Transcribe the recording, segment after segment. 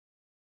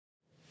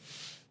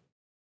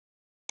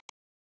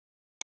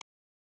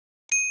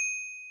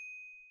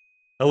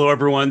Hello,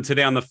 everyone.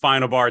 Today on the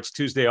Final Bar, it's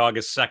Tuesday,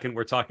 August 2nd.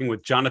 We're talking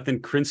with Jonathan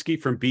Krinsky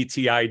from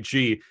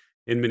BTIG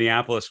in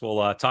Minneapolis.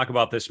 We'll talk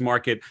about this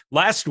market.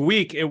 Last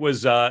week, it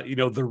was,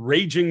 the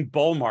raging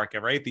bull market,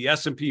 right? The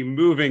S&P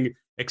moving,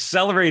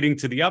 accelerating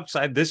to the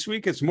upside. This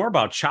week, it's more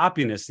about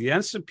choppiness. The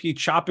S&P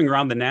chopping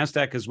around the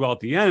NASDAQ as well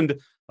at the end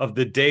of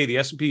the day. The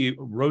S&P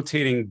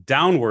rotating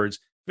downwards,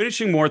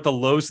 finishing more at the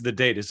lows of the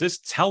day. Does this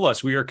tell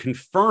us we are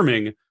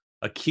confirming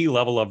a key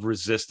level of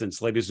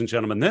resistance? Ladies and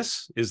gentlemen,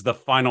 this is the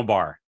Final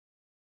Bar.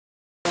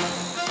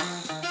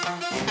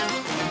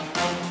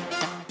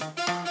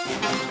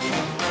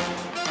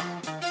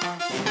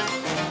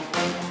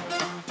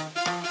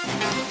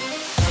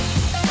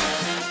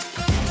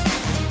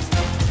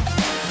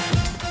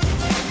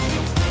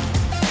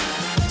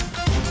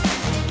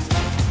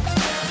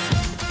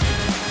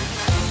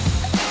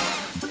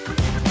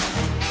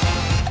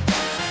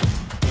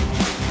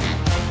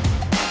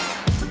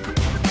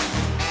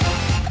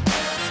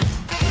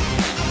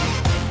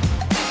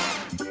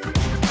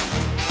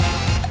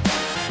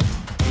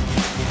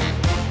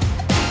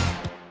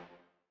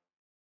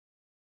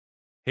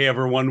 Hey,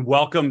 everyone.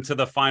 Welcome to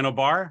the Final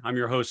Bar. I'm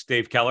your host,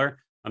 Dave Keller.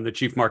 I'm the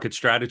Chief Market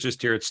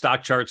Strategist here at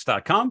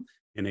StockCharts.com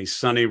in a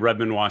sunny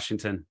Redmond,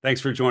 Washington. Thanks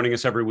for joining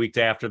us every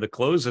weekday after the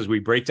close as we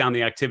break down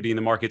the activity in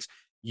the markets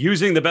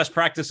using the best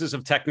practices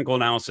of technical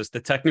analysis.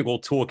 The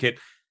technical toolkit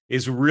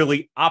is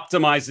really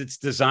optimized. It's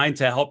designed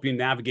to help you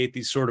navigate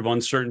these sort of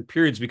uncertain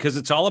periods because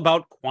it's all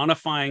about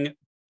quantifying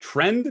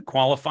trend,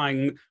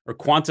 qualifying or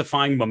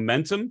quantifying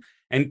momentum,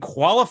 and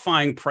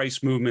qualifying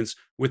price movements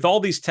with all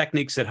these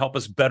techniques that help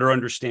us better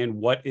understand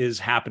what is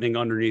happening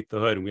underneath the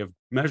hood. And we have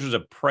measures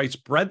of price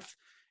breadth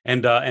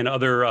and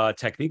other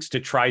techniques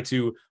to try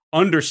to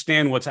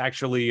understand what's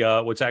actually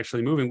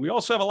moving. We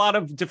also have a lot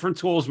of different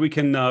tools we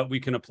can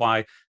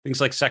apply,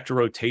 things like sector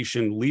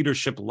rotation,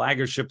 leadership,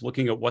 laggership,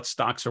 looking at what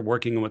stocks are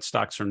working and what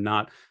stocks are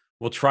not.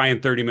 We'll try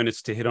in 30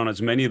 minutes to hit on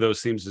as many of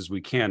those themes as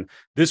we can.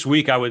 This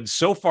week, I would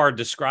so far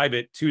describe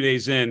it 2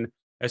 days in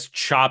as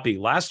choppy.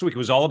 Last week, it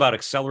was all about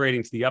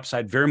accelerating to the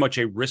upside, very much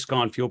a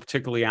risk-on feel,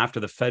 particularly after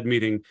the Fed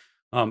meeting.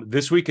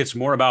 This week, it's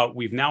more about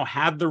we've now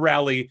had the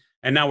rally,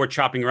 and now we're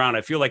chopping around.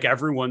 I feel like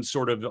everyone's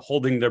sort of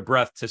holding their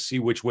breath to see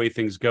which way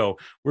things go.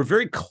 We're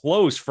very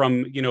close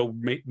from,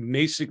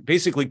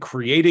 basically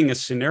creating a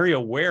scenario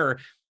where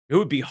it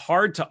would be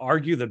hard to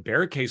argue the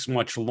bear case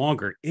much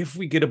longer if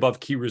we get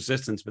above key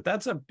resistance, but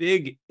that's a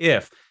big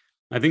if.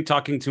 I think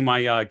talking to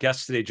my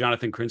guest today,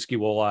 Jonathan Krinsky,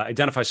 will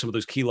identify some of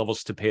those key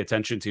levels to pay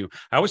attention to.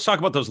 I always talk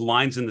about those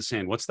lines in the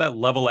sand. What's that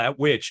level at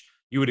which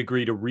you would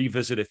agree to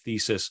revisit a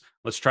thesis?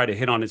 Let's try to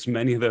hit on as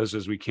many of those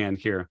as we can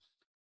here.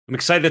 I'm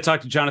excited to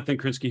talk to Jonathan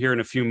Krinsky here in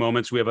a few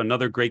moments. We have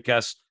another great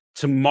guest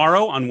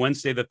tomorrow on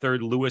Wednesday the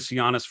 3rd, Louis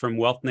Yanis from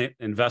WealthNet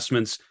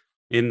Investments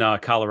in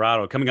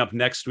Colorado. Coming up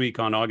next week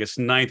on August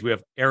 9th, we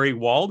have Ari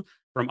Wald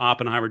from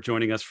Oppenheimer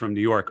joining us from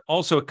New York.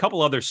 Also, a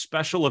couple other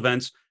special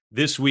events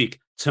this week.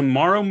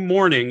 Tomorrow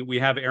morning, we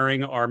have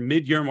airing our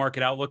mid-year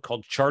market outlook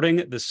called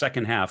Charting the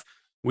Second Half.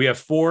 We have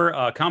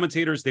 4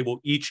 commentators. They will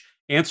each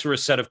answer a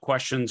set of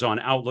questions on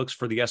outlooks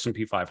for the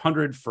S&P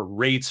 500, for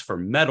rates, for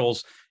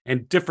metals,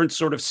 and different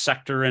sort of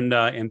sector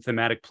and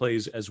thematic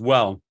plays as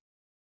well.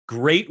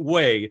 Great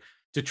way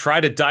to try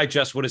to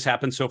digest what has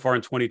happened so far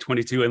in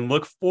 2022 and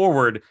look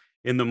forward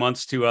in the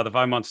months to the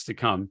 5 months to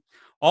come.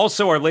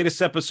 Also, our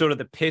latest episode of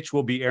The Pitch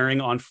will be airing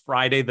on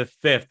Friday the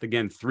 5th.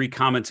 Again, 3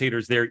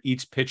 commentators there,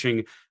 each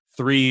pitching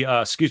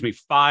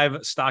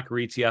 5 stock or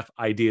ETF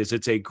ideas.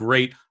 It's a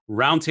great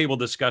roundtable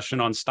discussion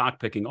on stock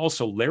picking.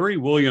 Also, Larry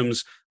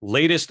Williams'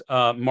 latest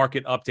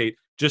market update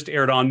just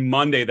aired on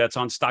Monday. That's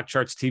on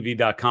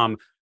StockChartsTV.com.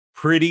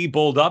 Pretty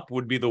bulled up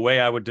would be the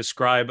way I would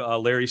describe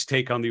Larry's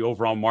take on the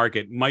overall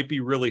market. Might be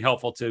really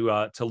helpful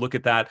to look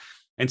at that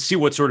and see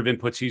what sort of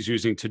inputs he's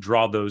using to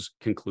draw those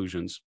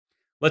conclusions.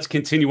 Let's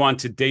continue on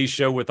today's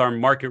show with our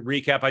market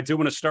recap. I do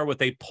want to start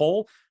with a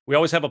poll. We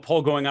always have a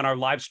poll going on our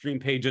live stream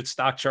page at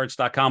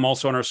StockCharts.com,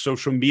 also on our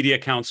social media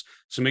accounts.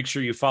 So make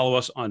sure you follow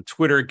us on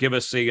Twitter. Give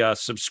us a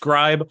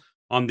subscribe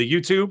on the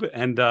YouTube.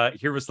 And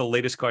here was the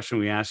latest question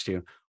we asked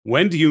you.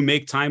 When do you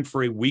make time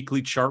for a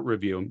weekly chart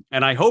review?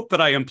 And I hope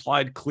that I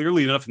implied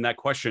clearly enough in that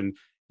question,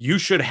 you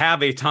should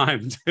have a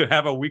time to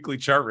have a weekly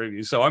chart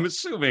review. So I'm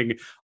assuming,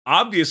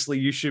 obviously,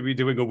 you should be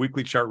doing a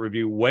weekly chart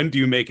review. When do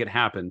you make it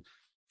happen?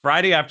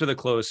 Friday after the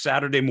close,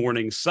 Saturday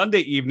morning,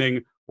 Sunday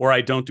evening, or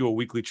I don't do a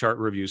weekly chart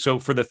review. So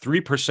for the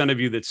 3% of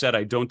you that said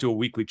I don't do a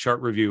weekly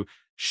chart review,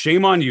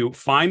 shame on you.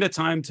 Find a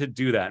time to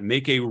do that.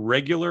 Make a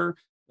regular,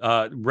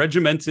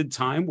 regimented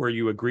time where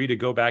you agree to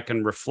go back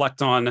and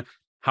reflect on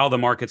how the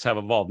markets have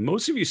evolved.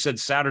 Most of you said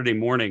Saturday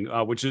morning,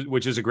 which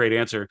is a great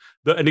answer.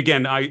 And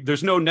again,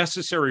 there's no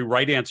necessary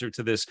right answer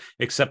to this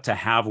except to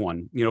have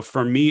one.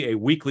 For me, a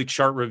weekly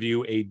chart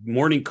review, a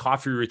morning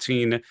coffee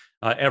routine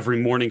every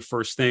morning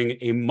first thing,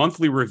 a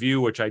monthly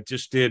review, which I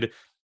just did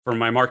for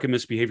my Market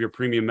Misbehavior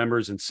Premium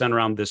members and sent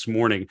around this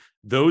morning.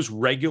 Those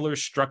regular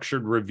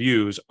structured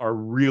reviews are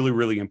really,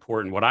 really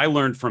important. What I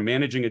learned from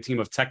managing a team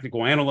of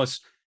technical analysts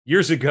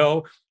years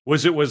ago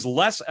was it was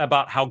less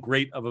about how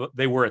great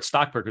they were at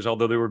stockbrokers,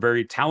 although they were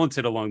very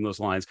talented along those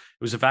lines.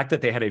 It was the fact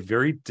that they had a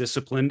very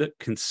disciplined,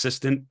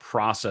 consistent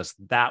process.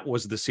 That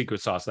was the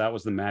secret sauce. That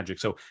was the magic.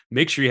 So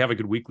make sure you have a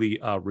good weekly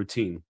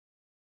routine.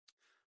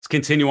 Let's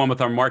continue on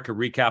with our market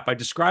recap. I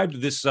described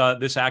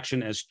this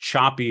action as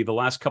choppy. The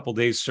last couple of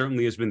days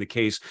certainly has been the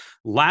case.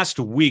 Last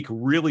week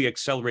really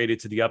accelerated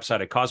to the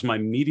upside. It caused my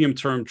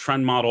medium-term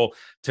trend model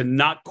to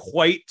not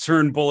quite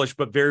turn bullish,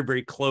 but very,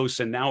 very close.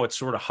 And now it's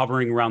sort of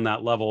hovering around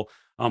that level.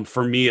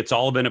 For me, it's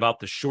all been about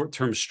the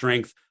short-term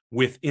strength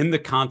within the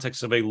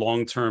context of a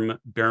long-term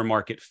bear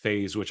market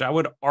phase, which I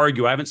would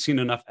argue I haven't seen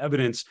enough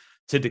evidence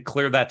to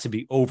declare that to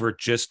be over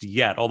just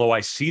yet. Although I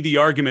see the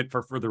argument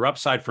for further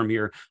upside from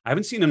here, I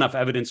haven't seen enough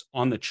evidence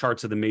on the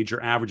charts of the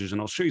major averages.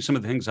 And I'll show you some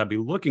of the things I'd be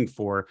looking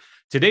for.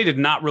 Today did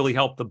not really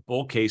help the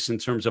bull case in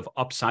terms of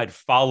upside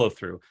follow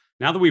through.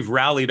 Now that we've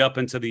rallied up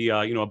into the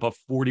above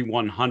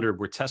 4,100,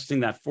 we're testing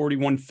that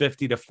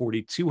 4,150 to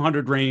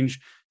 4,200 range,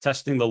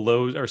 testing the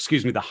lows, or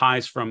excuse me, the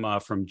highs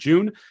from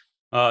June.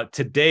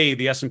 Today,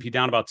 the S&P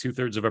down about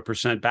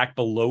 0.2%, back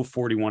below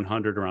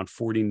 4,100, around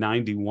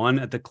 4,091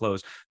 at the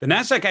close. The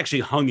NASDAQ actually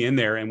hung in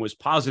there and was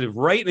positive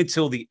right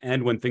until the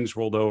end when things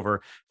rolled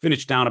over,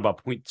 finished down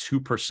about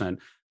 0.2%.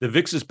 The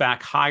VIX is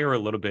back higher a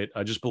little bit,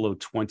 just below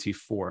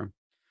 24.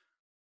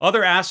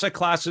 Other asset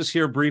classes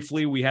here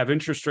briefly, we have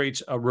interest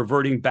rates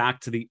reverting back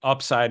to the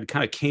upside,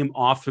 kind of came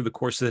off through the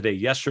course of the day.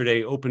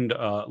 Yesterday opened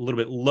a little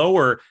bit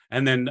lower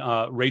and then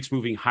rates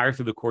moving higher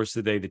through the course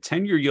of the day. The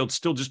 10-year yield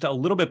still just a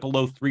little bit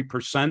below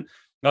 3%.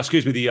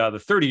 Excuse me, the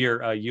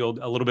 30-year yield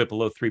a little bit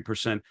below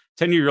 3%.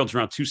 10-year yield's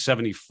around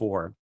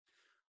 274.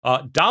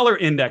 Dollar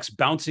index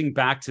bouncing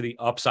back to the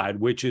upside,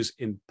 which is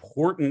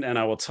important, and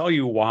I will tell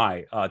you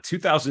why.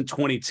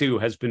 2022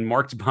 has been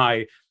marked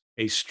by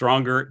a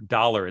stronger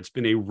dollar. It's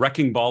been a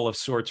wrecking ball of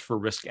sorts for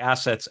risk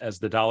assets as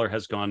the dollar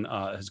has gone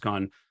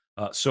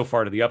so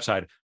far to the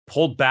upside.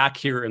 Pulled back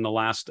here in the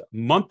last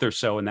month or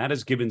so, and that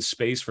has given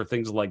space for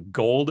things like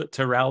gold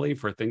to rally,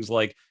 for things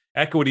like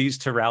equities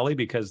to rally,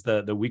 because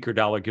the weaker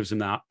dollar gives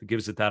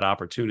it that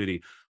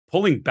opportunity.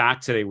 Pulling back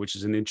today, which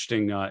is an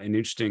interesting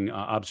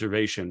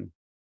observation.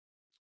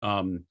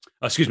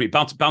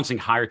 Bouncing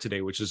higher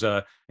today, which is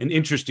an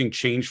interesting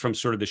change from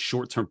sort of the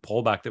short-term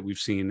pullback that we've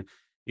seen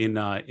in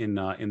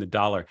the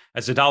dollar.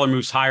 As the dollar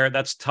moves higher,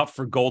 that's tough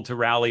for gold to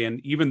rally.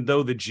 And even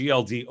though the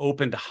GLD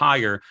opened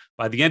higher,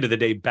 by the end of the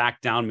day,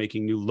 back down,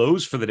 making new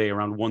lows for the day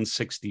around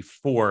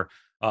 164.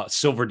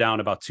 Silver down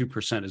about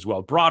 2% as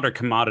well. Broader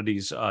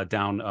commodities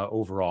down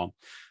overall.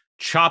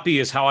 Choppy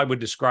is how I would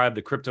describe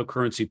the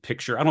cryptocurrency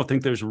picture. I don't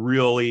think there's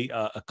really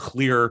a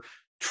clear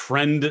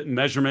trend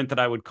measurement that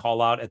I would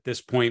call out at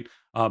this point.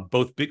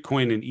 Both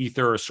Bitcoin and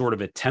Ether are sort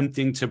of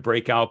attempting to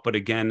break out, but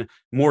again,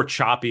 more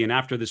choppy. And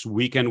after this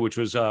weekend, which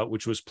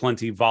was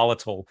plenty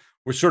volatile,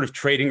 we're sort of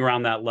trading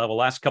around that level.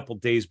 Last couple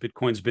of days,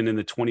 Bitcoin's been in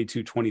the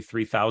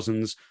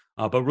 23,000s,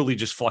 but really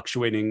just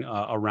fluctuating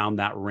around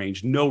that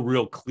range. No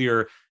real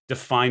clear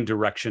defined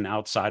direction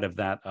outside of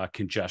that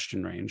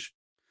congestion range.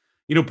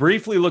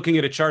 Briefly looking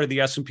at a chart of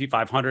the S&P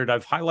 500,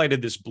 I've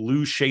highlighted this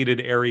blue shaded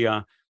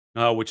area,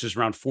 which is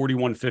around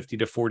 4,150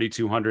 to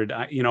 4,200.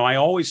 I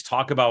always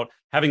talk about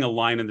having a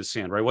line in the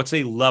sand, right? What's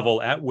a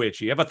level at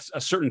which you have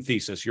a certain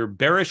thesis, you're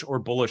bearish or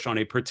bullish on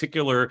a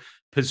particular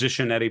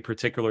position at a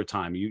particular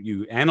time.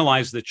 You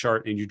analyze the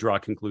chart and you draw a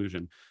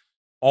conclusion.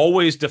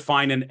 Always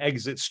define an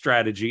exit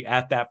strategy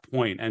at that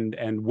point.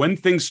 And when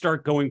things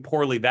start going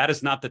poorly, that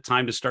is not the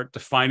time to start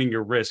defining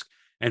your risk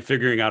and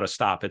figuring out a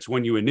stop. It's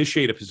when you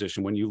initiate a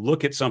position, when you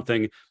look at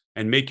something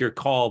and make your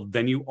call,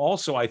 then you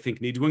also, I think,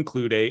 need to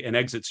include an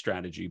exit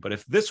strategy. But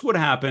if this would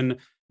happen,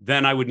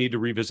 then I would need to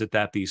revisit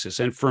that thesis.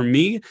 And for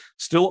me,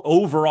 still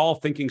overall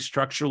thinking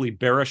structurally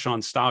bearish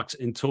on stocks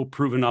until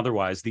proven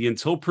otherwise. The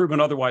until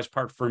proven otherwise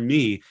part for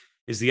me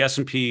is the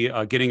S&P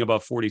getting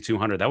above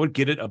 4,200. That would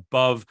get it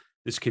above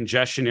this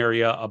congestion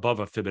area, above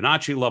a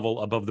Fibonacci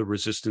level, above the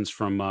resistance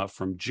from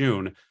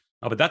June.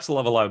 But that's the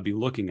level I would be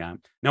looking at.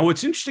 Now,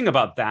 what's interesting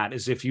about that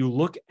is if you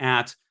look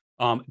at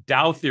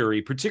Dow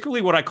theory,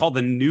 particularly what I call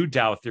the new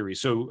Dow theory.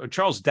 So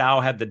Charles Dow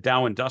had the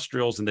Dow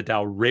Industrials and the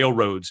Dow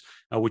Railroads,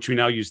 which we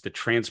now use the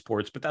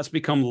transports, but that's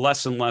become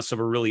less and less of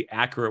a really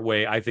accurate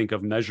way, I think,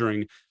 of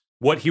measuring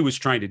what he was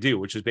trying to do,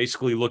 which is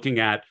basically looking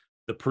at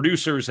the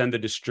producers and the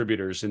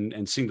distributors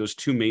and seeing those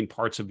two main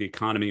parts of the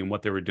economy and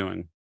what they were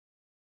doing.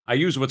 I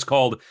use what's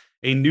called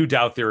a new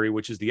Dow theory,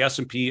 which is the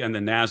S&P and the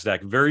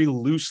NASDAQ, very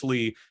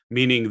loosely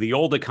meaning the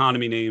old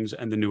economy names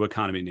and the new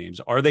economy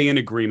names. Are they in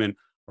agreement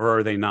or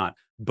are they not?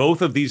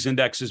 Both of these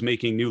indexes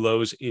making new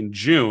lows in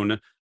June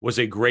was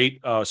a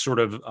great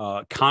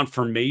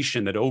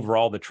confirmation that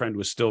overall the trend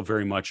was still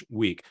very much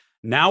weak.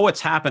 Now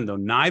what's happened, though,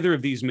 neither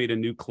of these made a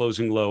new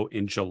closing low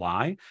in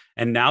July,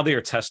 and now they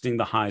are testing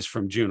the highs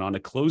from June. On a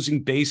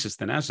closing basis,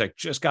 the NASDAQ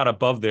just got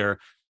above there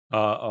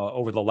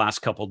over the last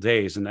couple of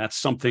days, and that's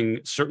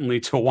something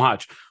certainly to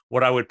watch.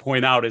 What I would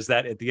point out is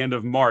that at the end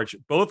of March,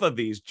 both of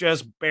these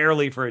just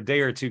barely for a day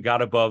or two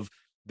got above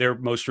their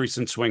most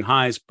recent swing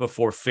highs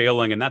before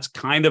failing. And that's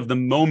kind of the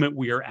moment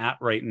we are at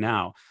right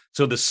now.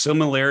 So the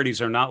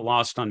similarities are not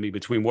lost on me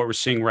between what we're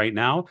seeing right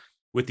now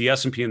with the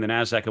S&P and the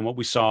NASDAQ and what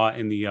we saw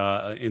in the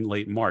in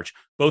late March.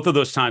 Both of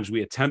those times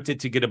we attempted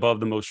to get above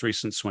the most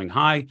recent swing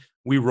high.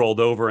 We rolled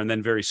over and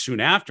then very soon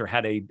after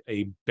had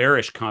a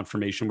bearish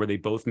confirmation where they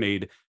both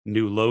made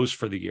new lows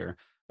for the year.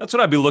 That's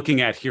what I'd be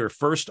looking at here.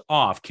 First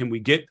off, can we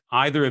get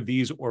either of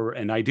these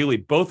and ideally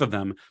both of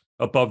them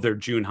above their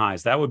June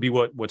highs? That would be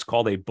what's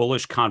called a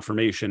bullish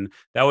confirmation.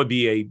 That would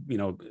be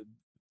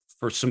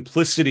for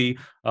simplicity,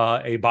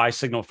 a buy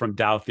signal from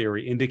Dow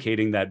theory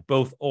indicating that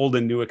both old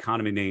and new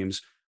economy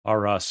names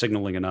are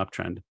signaling an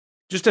uptrend.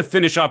 Just to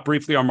finish up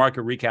briefly our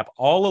market recap,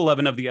 all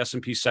 11 of the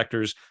S&P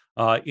sectors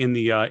in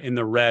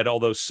the red,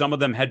 although some of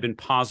them had been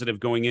positive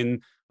going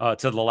in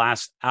to the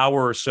last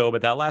hour or so,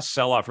 but that last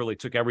sell-off really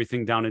took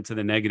everything down into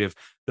the negative.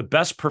 The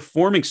best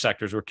performing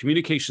sectors were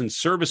communication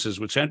services,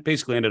 which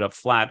basically ended up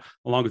flat,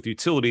 along with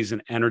utilities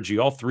and energy.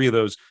 All three of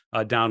those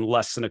down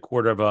less than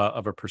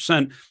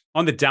 0.25%.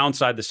 On the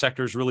downside, the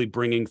sectors really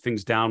bringing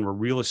things down were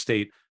real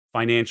estate,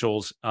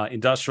 financials,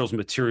 industrials,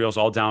 materials,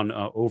 all down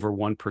over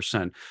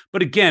 1%.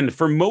 But again,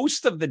 for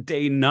most of the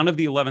day, none of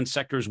the 11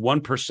 sectors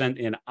 1%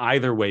 in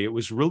either way. It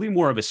was really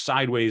more of a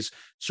sideways,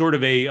 sort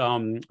of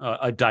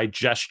a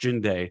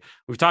digestion day.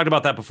 We've talked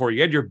about that before. You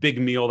had your big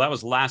meal. That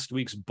was last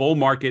week's bull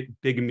market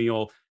big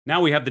meal.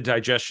 Now we have the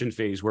digestion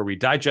phase where we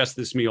digest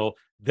this meal.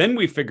 Then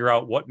we figure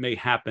out what may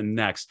happen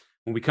next.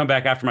 When we come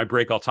back after my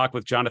break, I'll talk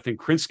with Jonathan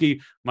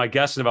Krinsky, my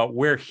guest, about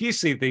where he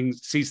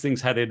sees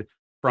things headed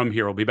from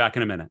here. We'll be back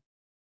in a minute.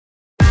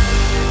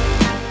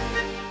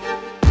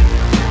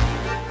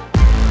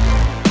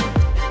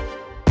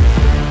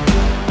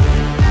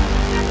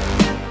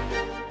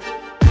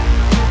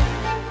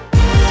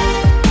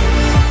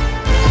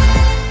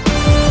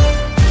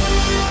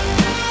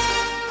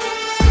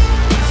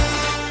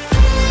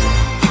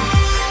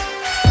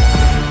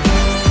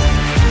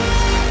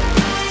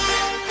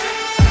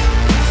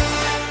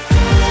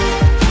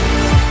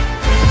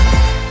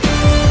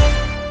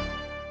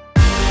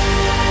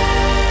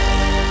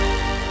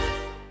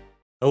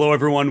 Hello,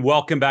 everyone.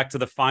 Welcome back to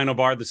the Final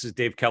Bar. This is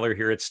Dave Keller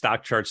here at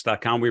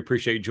StockCharts.com. We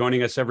appreciate you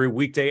joining us every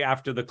weekday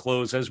after the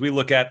close as we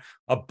look at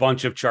a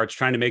bunch of charts,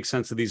 trying to make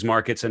sense of these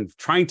markets and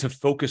trying to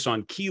focus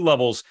on key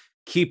levels,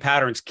 key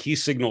patterns, key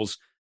signals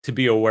to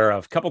be aware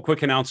of. A couple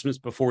quick announcements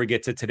before we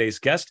get to today's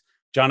guest,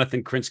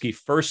 Jonathan Krinsky.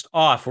 First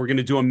off, we're going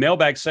to do a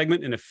mailbag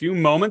segment in a few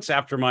moments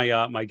after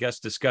my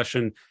guest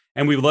discussion.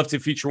 And we would love to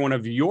feature one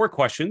of your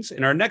questions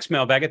in our next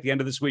mailbag at the end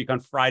of this week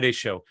on Friday's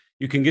show.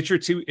 You can get your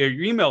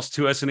emails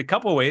to us in a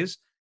couple of ways.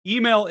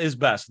 Email is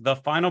best,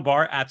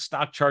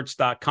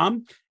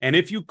 thefinalbar@stockcharts.com. And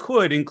if you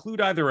could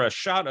include either a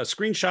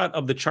screenshot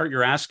of the chart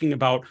you're asking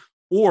about,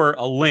 or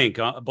a link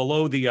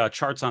below the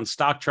charts on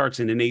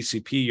StockCharts and in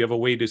ACP, you have a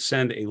way to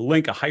send a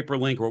link, a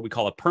hyperlink, or what we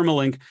call a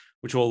permalink,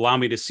 which will allow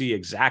me to see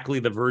exactly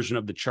the version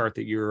of the chart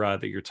that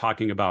you're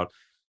talking about.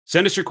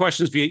 Send us your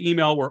questions via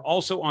email. We're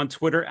also on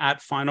Twitter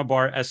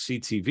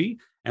 @FinalBarSCTV,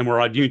 and we're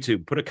on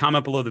YouTube. Put a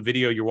comment below the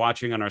video you're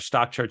watching on our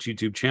StockCharts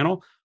YouTube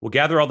channel. We'll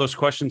gather all those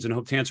questions and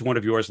hope to answer one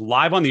of yours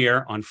live on the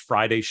air on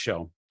Friday's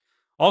show.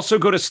 Also,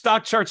 go to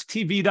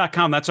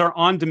StockChartsTV.com. That's our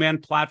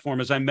on-demand platform.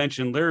 As I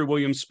mentioned, Larry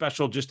Williams'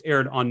 special just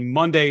aired on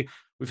Monday.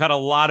 We've had a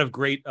lot of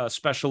great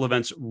special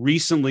events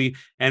recently.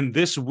 And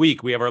this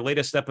week, we have our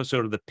latest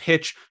episode of The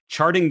Pitch,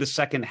 charting the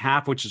second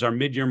half, which is our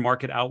mid-year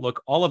market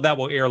outlook. All of that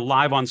will air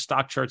live on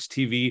StockCharts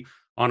TV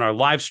on our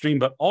live stream,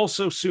 but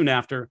also soon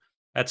after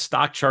at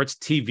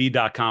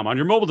StockChartsTV.com. On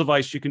your mobile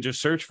device, you can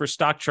just search for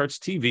StockCharts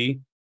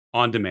TV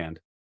on demand.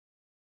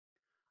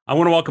 I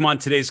want to welcome on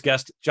today's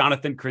guest,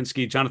 Jonathan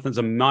Krinsky. Jonathan's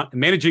a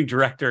managing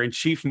director and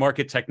chief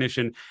market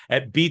technician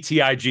at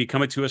BTIG,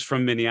 coming to us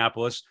from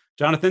Minneapolis.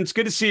 Jonathan, it's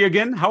good to see you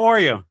again. How are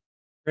you?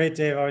 Great,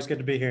 Dave. Always good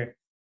to be here.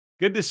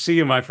 Good to see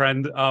you, my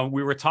friend.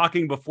 We were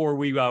talking before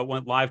we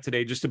went live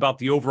today just about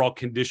the overall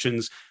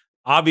conditions.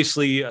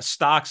 Obviously,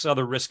 stocks,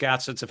 other risk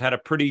assets have had a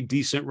pretty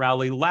decent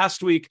rally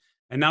last week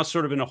and now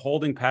sort of in a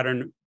holding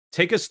pattern.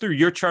 Take us through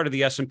your chart of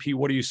the S&P.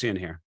 What are you seeing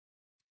here?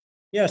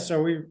 Yeah,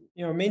 so we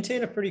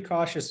maintain a pretty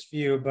cautious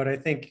view, but I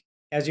think,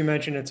 as you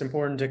mentioned, it's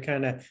important to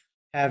kind of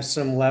have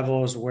some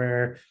levels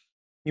where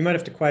you might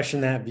have to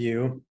question that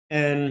view.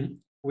 And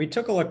we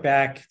took a look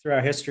back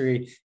throughout history,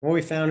 and what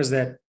we found is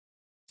that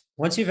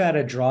once you've had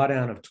a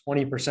drawdown of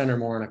 20% or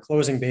more on a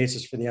closing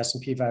basis for the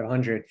S&P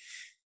 500,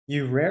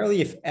 you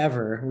rarely, if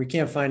ever, we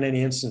can't find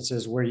any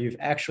instances where you've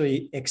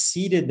actually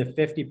exceeded the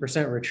 50%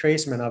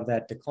 retracement of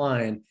that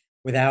decline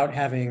without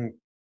having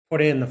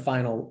already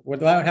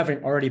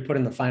put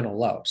in the final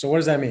low. So what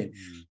does that mean?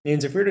 It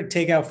means if we were to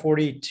take out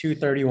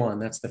 42.31,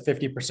 that's the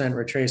 50%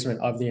 retracement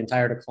of the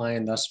entire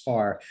decline thus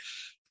far,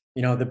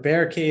 the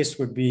bear case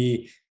would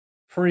be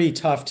pretty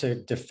tough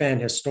to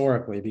defend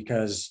historically,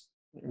 because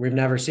we've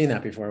never seen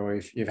that before, where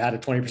you've had a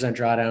 20%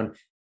 drawdown,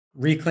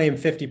 reclaim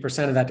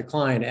 50% of that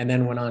decline, and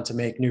then went on to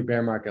make new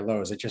bear market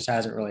lows. It just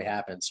hasn't really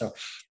happened. So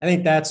I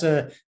think that's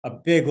a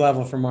big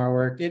level from our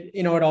work.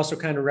 It also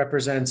kind of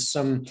represents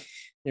some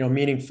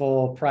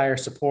meaningful prior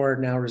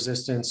support, now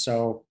resistance.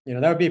 So,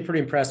 that would be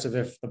pretty impressive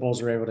if the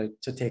bulls were able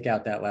to take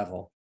out that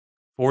level.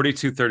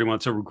 42.31.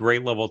 It's a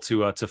great level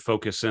to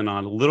focus in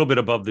on, a little bit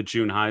above the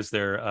June highs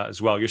there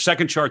as well. Your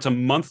second chart's a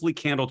monthly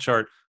candle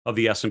chart of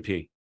the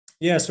S&P.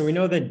 Yeah, so we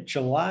know that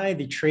July,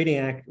 the trading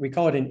act, we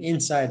call it an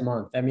inside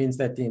month. That means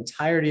that the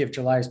entirety of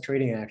July's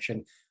trading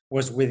action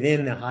was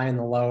within the high and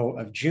the low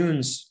of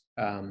June's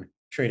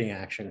trading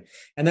action.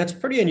 And that's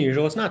pretty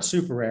unusual. It's not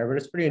super rare, but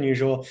it's pretty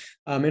unusual.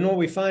 And what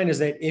we find is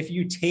that if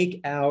you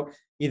take out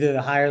either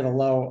the high or the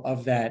low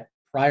of that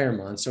prior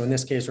month, so in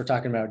this case, we're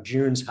talking about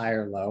June's high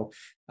or low,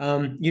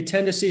 you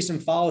tend to see some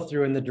follow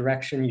through in the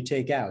direction you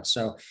take out.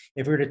 So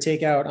if we were to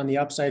take out on the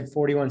upside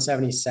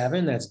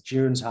 41.77, that's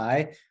June's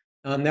high,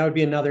 that would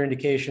be another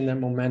indication that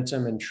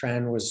momentum and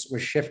trend was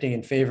shifting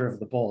in favor of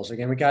the bulls.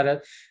 Again, we got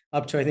it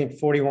up to, I think,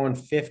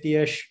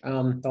 41.50-ish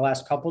the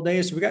last couple of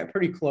days. So we got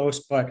pretty close,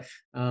 but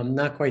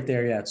not quite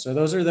there yet. So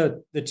those are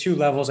the two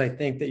levels, I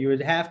think, that you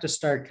would have to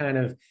start kind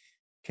of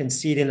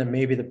conceding that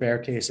maybe the bear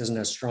case isn't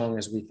as strong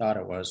as we thought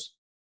it was.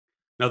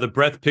 Now, the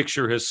breadth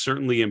picture has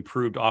certainly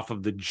improved off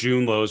of the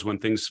June lows when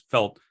things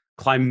felt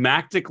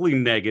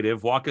climactically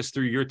negative. Walk us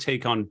through your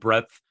take on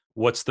breadth.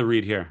 What's the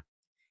read here?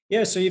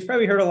 Yeah, so you've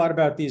probably heard a lot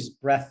about these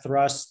breadth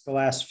thrusts the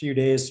last few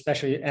days,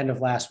 especially end of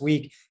last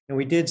week. And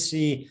we did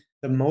see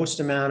the most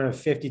amount of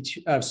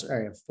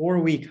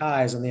 4-week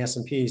highs on the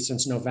S&P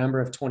since November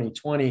of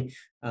 2020,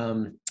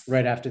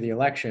 right after the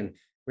election.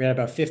 We had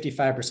about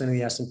 55% of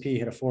the S&P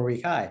hit a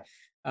 4-week high.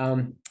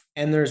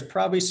 And there's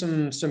probably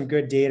some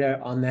good data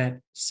on that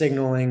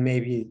signaling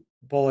maybe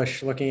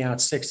bullish looking out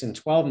 6 and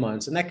 12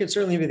 months. And that could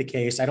certainly be the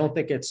case. I don't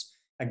think it's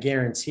a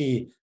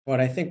guarantee. But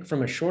I think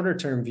from a shorter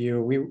term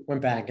view, we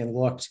went back and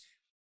looked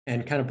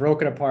and kind of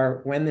broke it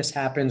apart when this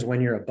happens, when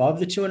you're above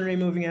the 200-day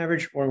moving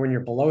average or when you're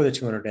below the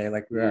 200-day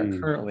like we are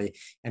currently.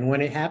 And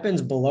when it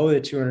happens below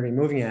the 200-day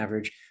moving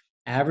average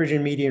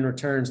and median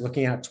returns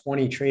looking at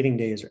 20 trading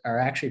days are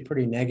actually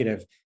pretty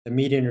negative. The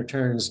median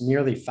returns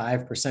nearly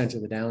 5% to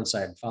the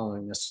downside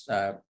following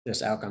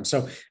this outcome.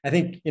 So I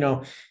think,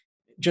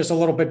 just a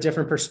little bit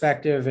different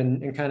perspective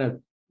and kind of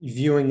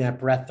viewing that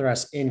breadth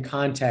thrust in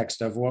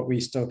context of what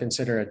we still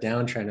consider a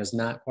downtrend is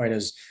not quite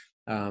as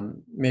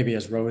maybe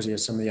as rosy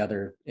as some of the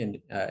other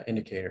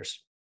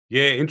indicators.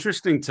 Yeah,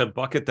 interesting to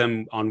bucket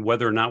them on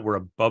whether or not we're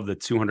above the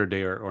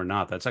 200-day or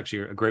not. That's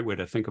actually a great way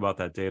to think about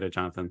that data,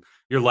 Jonathan.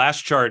 Your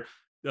last chart,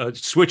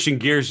 switching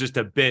gears just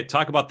a bit,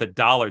 talk about the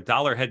dollar.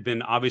 Dollar had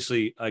been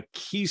obviously a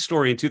key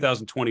story in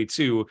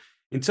 2022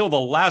 until the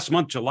last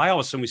month, July. All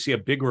of a sudden, we see a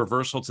big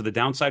reversal to the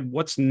downside.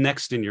 What's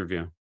next in your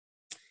view?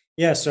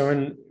 Yeah, so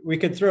and we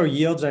could throw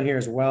yields on here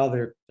as well.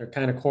 They're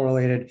kind of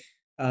correlated.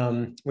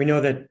 We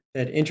know that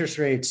interest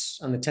rates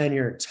on the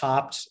 10-year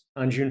topped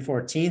on June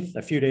 14th,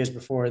 a few days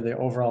before the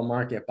overall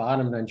market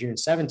bottomed on June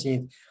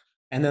 17th.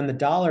 And then the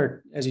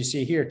dollar, as you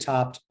see here,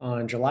 topped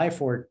on July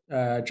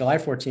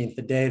 14th,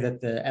 the day that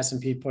the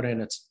S&P put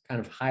in its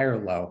kind of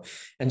higher low.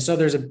 And so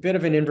there's a bit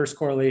of an inverse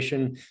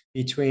correlation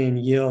between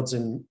yields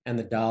and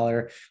the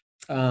dollar.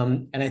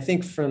 And I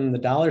think from the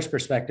dollar's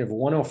perspective,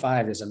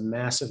 105 is a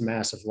massive,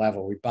 massive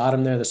level. We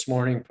bottomed there this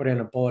morning, put in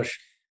a bullish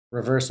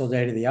reversal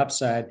day to the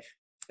upside.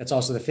 That's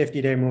also the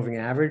 50-day moving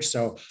average.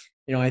 So,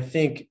 I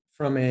think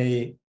from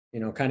a,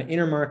 kind of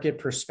intermarket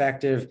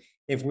perspective,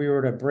 if we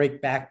were to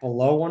break back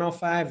below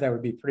 105, that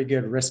would be pretty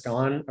good a risk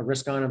on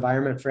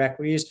environment for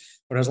equities.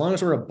 But as long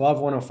as we're above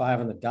 105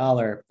 on the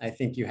dollar, I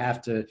think you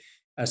have to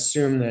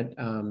assume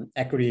that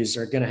equities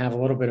are going to have a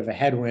little bit of a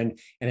headwind.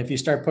 And if you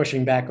start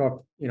pushing back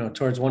up,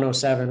 towards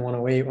 107,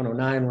 108,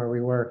 109, where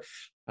we were,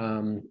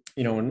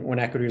 when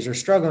equities are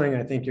struggling,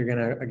 I think you're going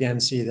to, again,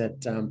 see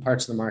that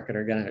parts of the market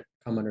are going to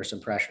come under some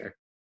pressure.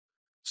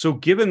 So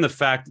given the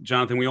fact,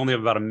 Jonathan, we only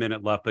have about a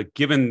minute left, but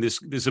given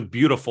this is a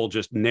beautiful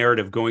just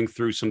narrative going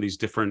through some of these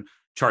different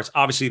charts,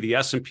 obviously the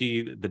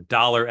S&P, the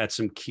dollar at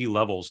some key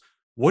levels,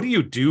 what do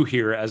you do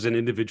here as an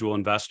individual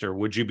investor?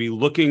 Would you be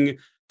looking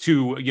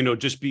to,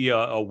 just be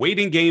a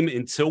waiting game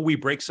until we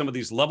break some of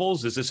these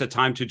levels? Is this a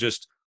time to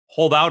just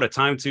hold out, a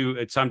time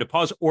to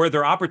pause? Or are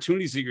there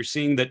opportunities that you're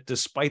seeing that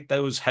despite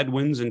those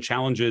headwinds and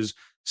challenges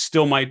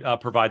still might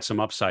provide some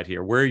upside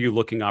here? Where are you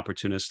looking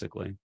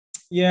opportunistically?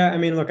 Yeah, I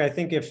mean, look, I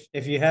think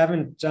if you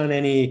haven't done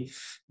any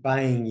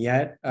buying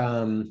yet,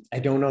 I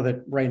don't know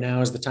that right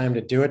now is the time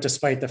to do it,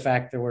 despite the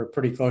fact that we're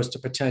pretty close to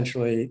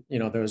potentially,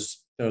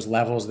 those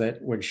levels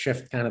that would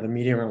shift kind of the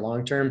medium or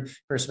long-term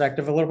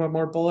perspective a little bit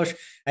more bullish.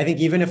 I think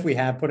even if we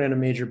have put in a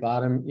major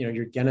bottom,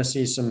 you're going to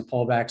see some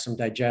pullback, some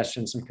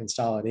digestion, some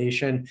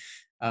consolidation.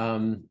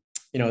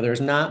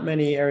 There's not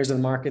many areas of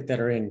the market that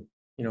are in,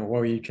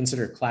 what we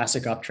consider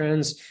classic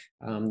uptrends.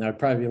 That would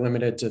probably be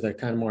limited to the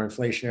kind of more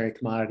inflationary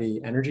commodity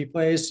energy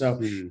plays. So,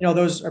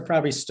 those are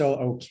probably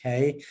still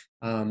okay.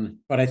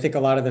 But I think a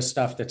lot of the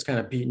stuff that's kind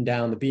of beaten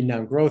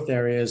down growth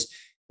areas,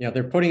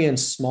 they're putting in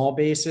small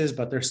bases,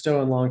 but they're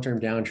still in long-term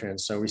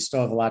downtrends. So we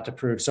still have a lot to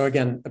prove. So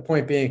again, the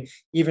point being,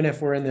 even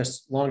if we're in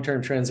this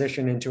long-term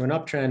transition into an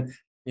uptrend,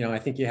 I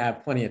think you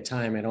have plenty of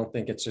time. I don't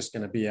think it's just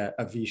going to be a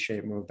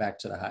V-shaped move back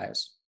to the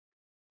highs.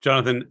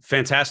 Jonathan,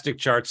 fantastic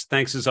charts.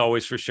 Thanks as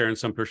always for sharing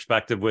some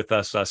perspective with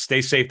us.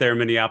 Stay safe there in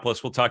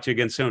Minneapolis. We'll talk to you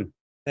again soon.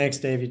 Thanks,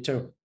 Dave. You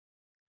too.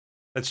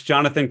 That's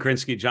Jonathan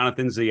Krinsky.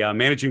 Jonathan's the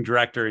managing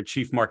director and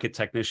chief market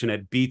technician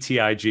at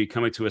BTIG,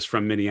 coming to us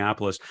from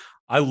Minneapolis.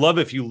 I love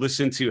if you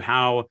listen to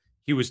how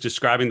he was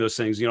describing those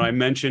things. I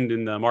mentioned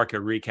in the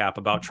market recap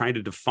about trying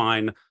to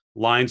define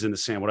lines in the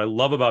sand. What I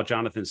love about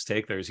Jonathan's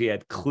take there is he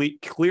had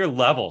clear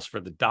levels for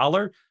the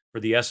dollar,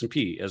 for the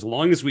S&P. As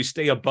long as we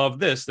stay above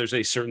this, there's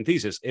a certain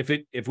thesis.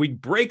 If we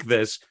break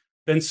this,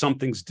 then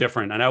something's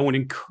different. And I would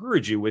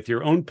encourage you with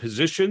your own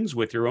positions,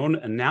 with your own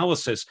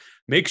analysis,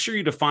 make sure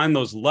you define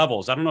those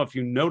levels. I don't know if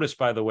you noticed,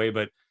 by the way,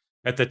 but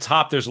at the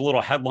top, there's a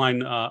little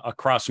headline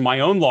across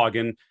my own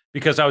login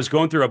because I was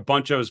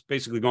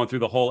basically going through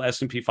the whole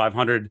S&P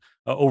 500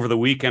 over the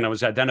weekend. I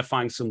was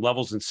identifying some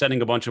levels and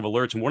setting a bunch of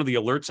alerts. And one of the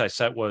alerts I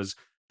set was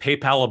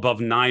PayPal above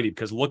 90,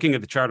 because looking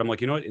at the chart, I'm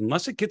like,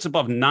 unless it gets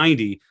above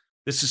 90,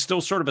 this is still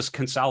sort of a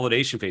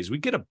consolidation phase. We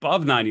get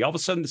above 90, all of a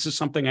sudden, this is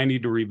something I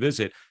need to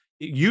revisit.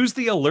 Use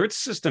the alert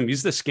system,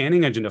 use the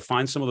scanning engine to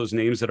find some of those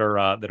names that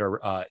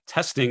are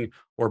testing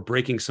or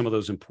breaking some of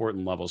those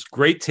important levels.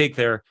 Great take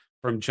there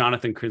from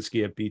Jonathan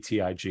Krinsky at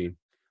BTIG.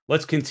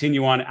 Let's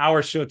continue on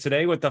our show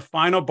today with the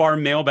Final Bar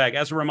Mailbag.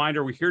 As a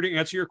reminder, we're here to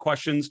answer your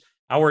questions.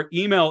 Our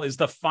email is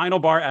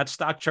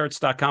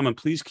thefinalbar@stockcharts.com, and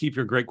please keep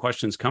your great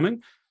questions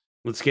coming.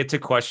 Let's get to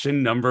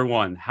question number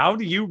one. How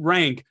do you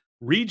rank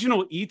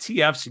regional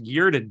ETFs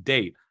year to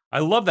date? I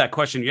love that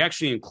question. You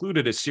actually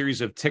included a series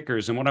of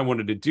tickers, and what I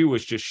wanted to do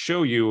was just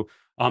show you,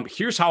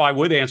 here's how I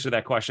would answer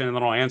that question, and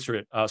then I'll answer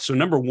it. So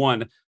number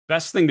one,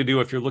 best thing to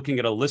do if you're looking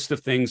at a list of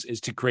things is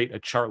to create a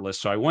chart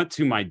list. So I went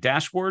to my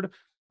dashboard,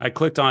 I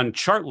clicked on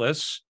chart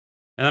lists,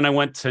 and then I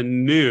went to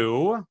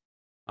new.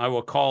 I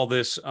will call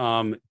this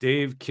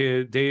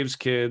Dave's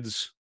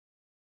Kids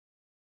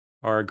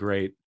Are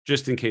Great,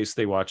 just in case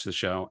they watch the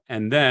show.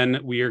 And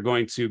then we are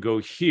going to go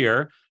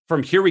here.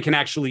 From here, we can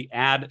actually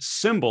add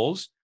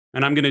symbols.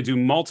 And I'm going to do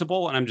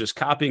multiple, and I'm just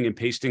copying and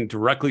pasting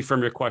directly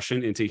from your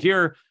question into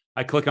here.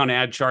 I click on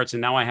add charts,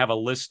 and now I have a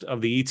list of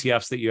the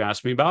ETFs that you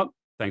asked me about.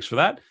 Thanks for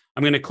that.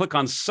 I'm going to click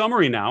on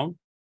summary now.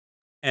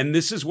 And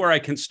this is where I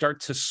can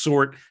start to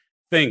sort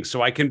things.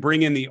 So I can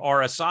bring in the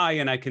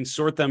RSI and I can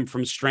sort them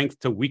from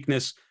strength to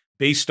weakness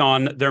based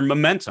on their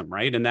momentum,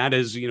 right? And that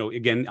is,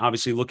 again,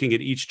 obviously looking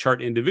at each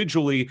chart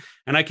individually.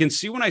 And I can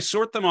see when I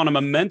sort them on a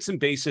momentum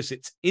basis,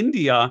 it's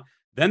India,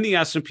 then the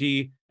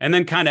S&P, and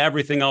then kind of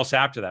everything else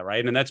after that,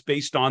 right? And that's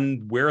based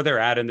on where they're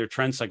at in their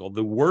trend cycle.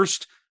 The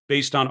worst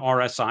based on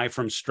RSI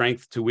from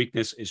strength to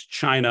weakness is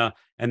China,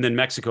 and then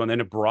Mexico, and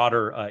then a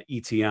broader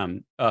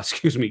EM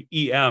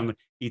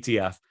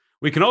ETF.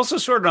 We can also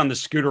sort it on the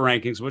scooter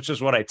rankings, which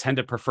is what I tend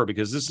to prefer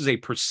because this is a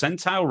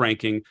percentile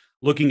ranking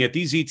looking at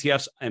these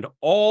ETFs and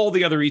all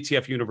the other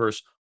ETF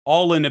universe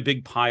all in a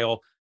big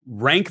pile.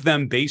 Rank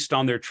them based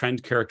on their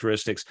trend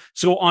characteristics.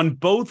 So on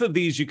both of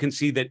these, you can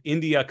see that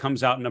India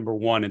comes out number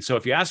one. And so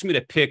if you ask me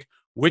to pick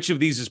which of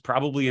these is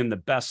probably in the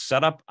best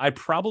setup, I'd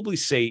probably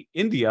say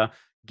India,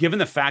 given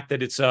the fact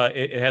that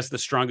it has the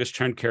strongest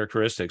trend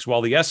characteristics.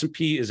 While the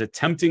S&P is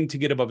attempting to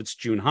get above its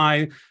June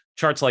high,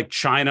 charts like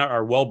China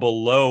are well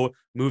below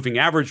moving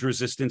average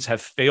resistance,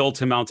 have failed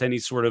to mount any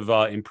sort of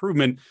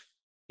improvement.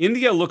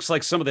 India looks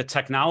like some of the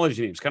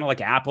technology names, kind of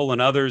like Apple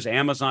and others,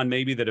 Amazon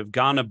maybe, that have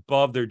gone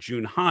above their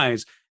June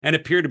highs and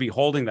appear to be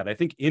holding that. I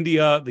think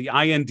India, the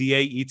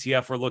INDA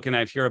ETF we're looking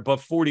at here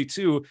above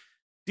 42,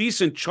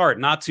 decent chart,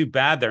 not too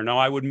bad there. Now,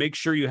 I would make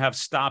sure you have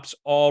stops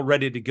all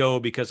ready to go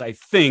because I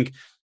think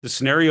the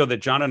scenario that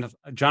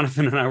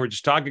Jonathan and I were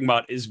just talking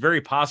about is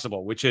very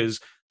possible, which is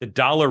the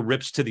dollar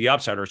rips to the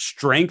upside or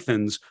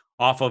strengthens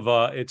off of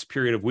its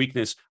period of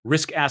weakness.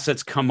 Risk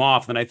assets come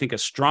off, then I think a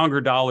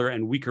stronger dollar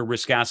and weaker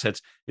risk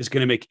assets is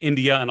going to make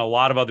India and a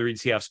lot of other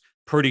ETFs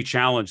pretty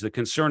challenged. The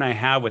concern I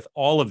have with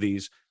all of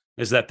these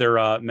is that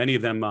many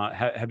of them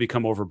have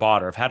become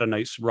overbought or have had a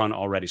nice run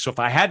already. So if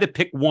I had to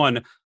pick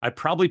one, I'd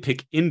probably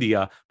pick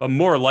India, but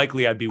more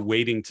likely I'd be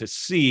waiting to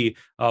see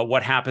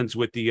what happens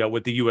with the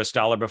US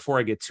dollar before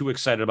I get too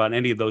excited about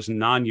any of those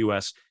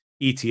non-US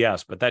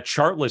ETFs. But that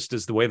chart list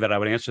is the way that I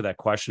would answer that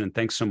question. And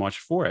thanks so much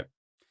for it.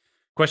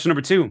 Question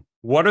number two,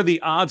 what are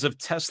the odds of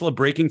Tesla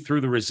breaking through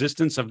the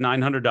resistance of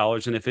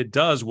 $900? And if it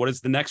does, what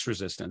is the next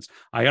resistance?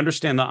 I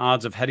understand the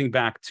odds of heading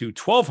back to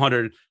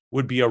 1,200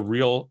 would be a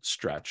real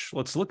stretch.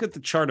 Let's look at the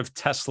chart of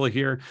Tesla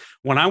here.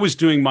 When I was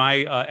doing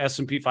my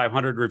S&P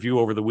 500 review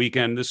over the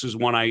weekend, this is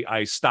one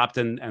I stopped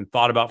and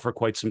thought about for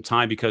quite some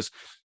time because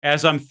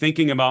as I'm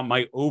thinking about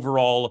my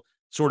overall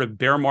sort of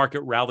bear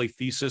market rally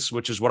thesis,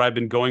 which is what I've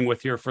been going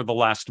with here for the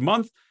last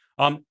month,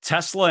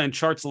 Tesla and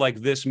charts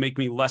like this make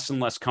me less and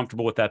less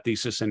comfortable with that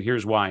thesis. And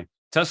here's why.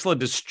 Tesla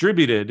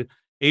distributed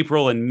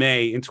April and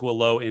May into a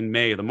low in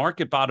May. The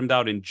market bottomed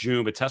out in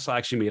June, but Tesla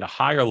actually made a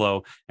higher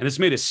low, and it's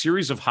made a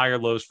series of higher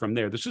lows from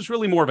there. This is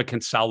really more of a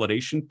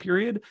consolidation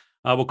period.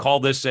 We'll call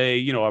this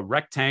a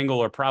rectangle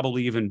or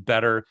probably even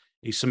better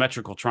a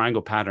symmetrical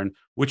triangle pattern,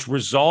 which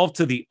resolved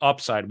to the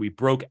upside. We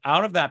broke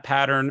out of that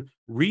pattern,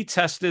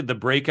 retested the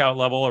breakout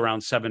level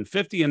around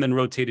 750, and then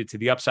rotated to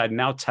the upside,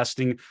 now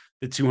testing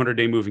the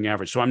 200-day moving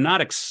average. So I'm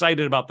not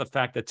excited about the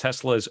fact that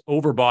Tesla is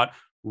overbought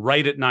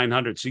right at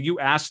 900. So you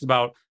asked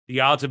about the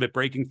odds of it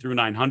breaking through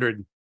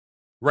 900.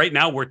 Right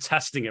now, we're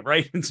testing it,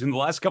 right? And so in the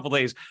last couple of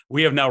days,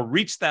 we have now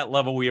reached that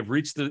level. We have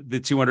reached the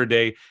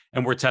 200-day,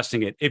 and we're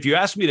testing it. If you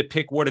ask me to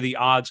pick what are the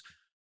odds,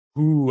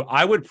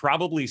 I would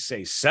probably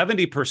say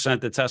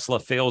 70% that Tesla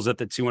fails at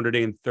the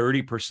 200-day and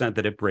 30%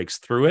 that it breaks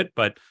through it.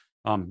 But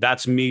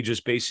that's me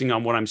just basing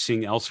on what I'm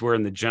seeing elsewhere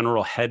in the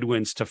general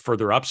headwinds to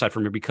further upside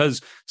from here,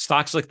 because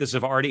stocks like this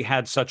have already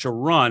had such a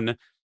run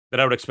that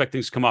I would expect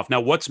things to come off.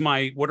 Now, what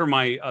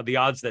are the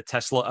odds that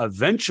Tesla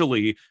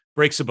eventually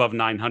breaks above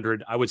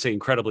 900? I would say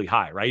incredibly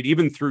high, right?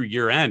 Even through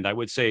year end, I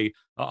would say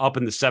up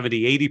in the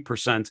 70,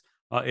 80%,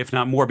 if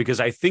not more, because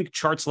I think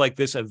charts like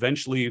this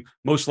eventually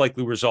most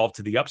likely resolve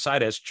to the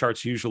upside, as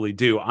charts usually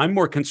do. I'm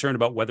more concerned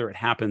about whether it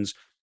happens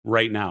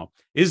right now.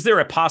 Is there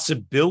a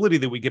possibility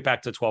that we get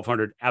back to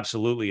 1200?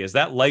 Absolutely. Is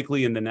that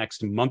likely in the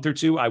next month or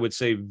two? I would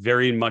say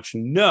very much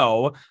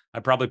no. I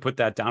probably put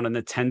that down in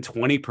the 10,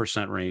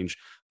 20% range.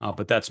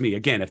 But that's me.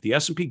 Again, if the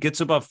S&P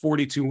gets above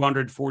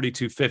 4,200,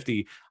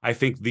 4,250, I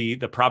think the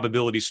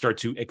probabilities start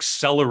to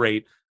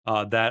accelerate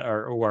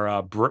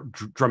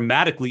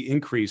dramatically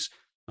increase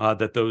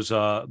that those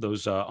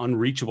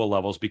unreachable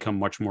levels become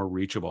much more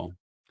reachable.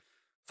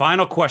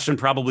 Final question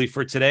probably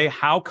for today.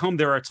 How come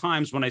there are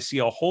times when I see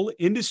a whole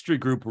industry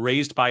group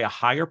raised by a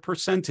higher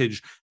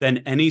percentage than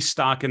any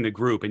stock in the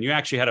group? And you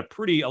actually had a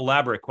pretty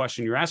elaborate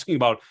question. You're asking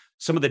about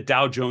some of the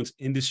Dow Jones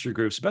industry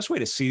groups. The best way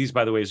to see these,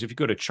 by the way, is if you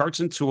go to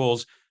Charts and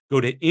Tools,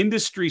 go to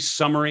Industry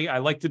Summary. I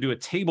like to do a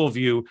table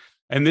view,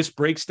 and this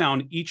breaks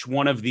down each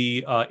one of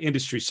the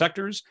industry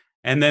sectors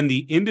and then the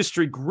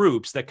industry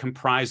groups that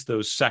comprise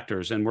those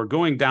sectors. And we're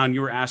going down.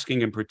 You were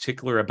asking in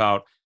particular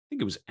about, I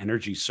think it was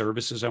energy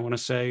services, I want to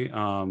say.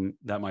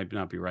 That might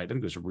not be right. I think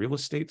it was real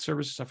estate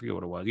services. I forget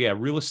what it was. Yeah,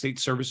 real estate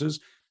services,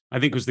 I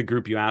think was the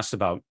group you asked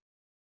about.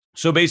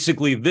 So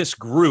basically, this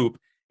group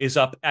is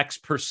up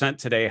X%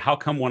 today. How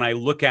come when I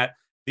look at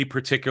the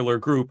particular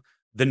group,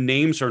 the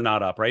names are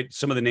not up, right?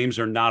 Some of the names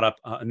are not up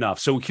enough.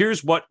 So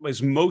here's what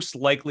is most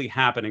likely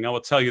happening. I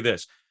will tell you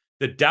this.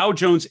 The Dow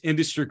Jones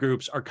industry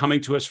groups are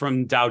coming to us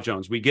from Dow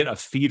Jones. We get a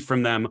feed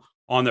from them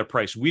on their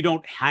price. We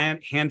don't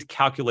hand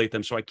calculate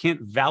them, so I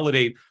can't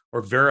validate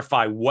or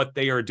verify what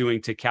they are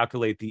doing to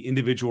calculate the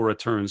individual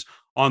returns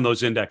on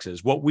those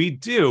indexes. What we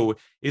do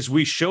is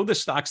we show the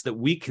stocks that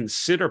we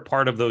consider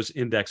part of those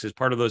indexes,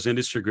 part of those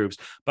industry groups.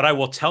 But I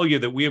will tell you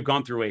that we have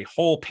gone through a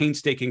whole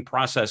painstaking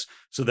process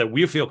so that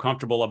we feel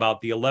comfortable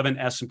about the 11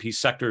 S&P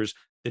sectors,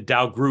 the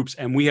Dow groups,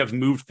 and we have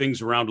moved things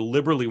around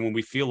liberally when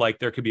we feel like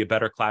there could be a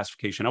better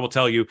classification. I will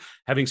tell you,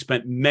 having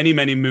spent many,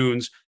 many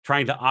moons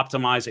trying to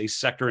optimize a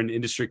sector and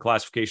industry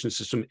classification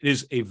system, it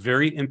is a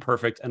very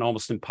imperfect and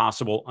almost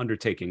impossible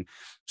undertaking.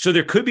 So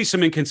there could be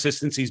some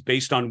inconsistencies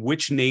based on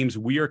which names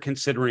we are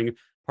considering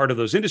part of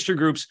those industry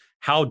groups,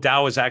 how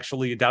Dow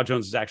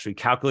Jones is actually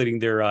calculating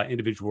their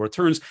individual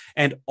returns,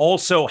 and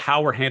also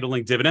how we're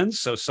handling dividends.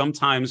 So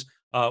sometimes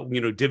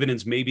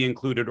dividends may be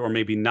included or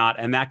maybe not,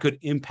 and that could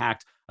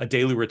impact a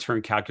daily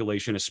return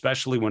calculation,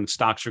 especially when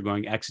stocks are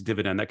going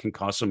ex-dividend. That can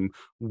cause some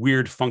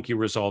weird, funky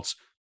results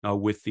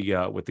with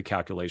the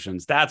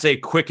calculations. That's a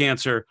quick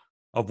answer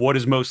of what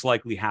is most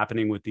likely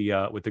happening with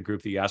the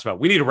group that you asked about.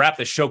 We need to wrap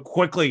this show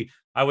quickly.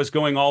 I was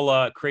going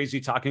all crazy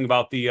talking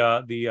about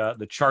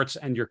the charts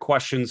and your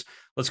questions.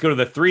 Let's go to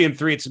the 3 and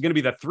 3. It's going to be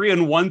the 3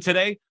 and 1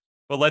 today.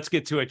 But let's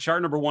get to it.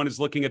 Chart number 1 is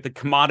looking at the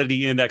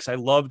commodity index. I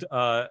loved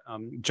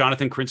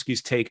Jonathan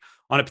Krinsky's take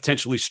on a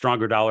potentially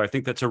stronger dollar. I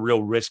think that's a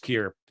real risk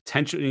here.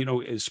 Potentially,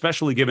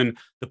 especially given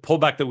the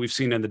pullback that we've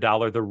seen in the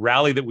dollar, the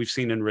rally that we've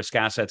seen in risk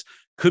assets,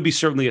 could be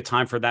certainly a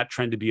time for that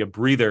trend to be a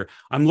breather.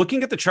 I'm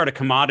looking at the chart of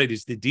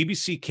commodities. The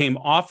DBC came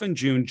off in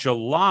June.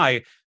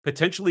 July,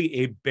 potentially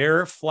a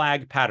bear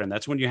flag pattern.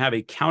 That's when you have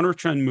a counter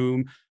trend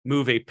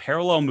move, a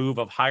parallel move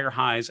of higher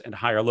highs and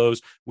higher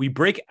lows. We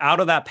break out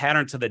of that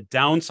pattern to the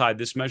downside.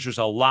 This measures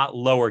a lot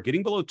lower.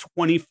 Getting below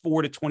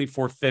 24 to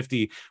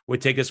 24.50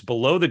 would take us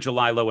below the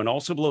July low and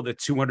also below the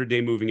 200-day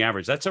moving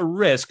average. That's a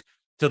risk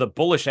to the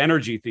bullish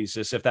energy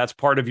thesis, if that's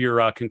part of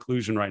your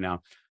conclusion right now.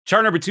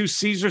 Chart number 2,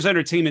 Caesars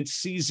Entertainment,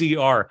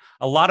 CZR.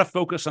 A lot of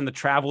focus on the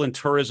travel and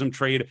tourism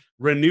trade,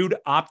 renewed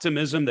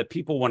optimism that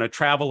people want to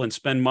travel and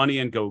spend money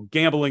and go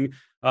gambling.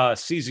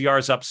 CZR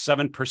is up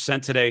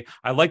 7% today.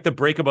 I like the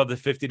break above the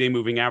 50-day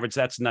moving average.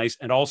 That's nice.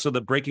 And also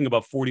the breaking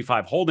above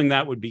 45, holding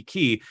that would be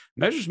key.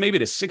 Measures maybe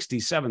to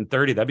 67.30.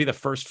 That'd be the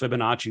first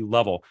Fibonacci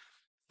level.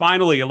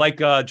 Finally, I like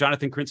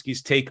Jonathan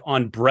Krinsky's take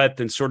on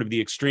breadth and sort of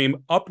the extreme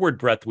upward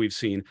breadth we've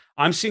seen.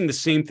 I'm seeing the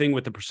same thing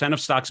with the percent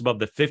of stocks above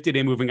the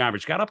 50-day moving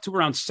average. Got up to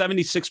around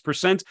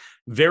 76%,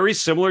 very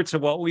similar to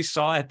what we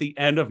saw at the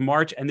end of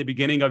March and the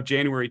beginning of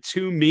January.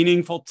 2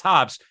 meaningful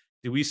tops.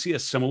 Do we see a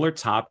similar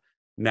top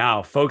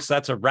now? Folks,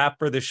 that's a wrap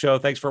for the show.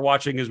 Thanks for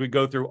watching as we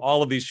go through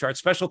all of these charts.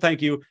 Special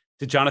thank you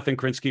to Jonathan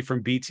Krinsky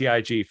from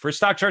BTIG. For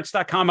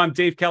StockCharts.com, I'm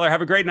Dave Keller.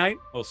 Have a great night.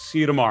 We'll see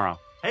you tomorrow.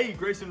 Hey,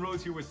 Grayson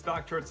Rose here with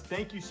StockCharts.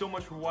 Thank you so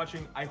much for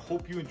watching. I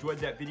hope you enjoyed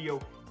that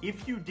video.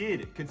 If you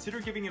did,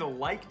 consider giving it a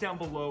like down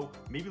below,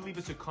 maybe leave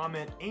us a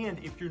comment, and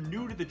if you're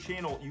new to the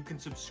channel, you can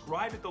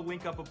subscribe at the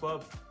link up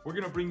above. We're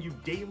gonna bring you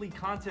daily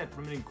content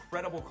from an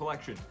incredible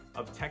collection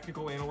of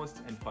technical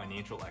analysts and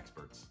financial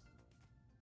experts.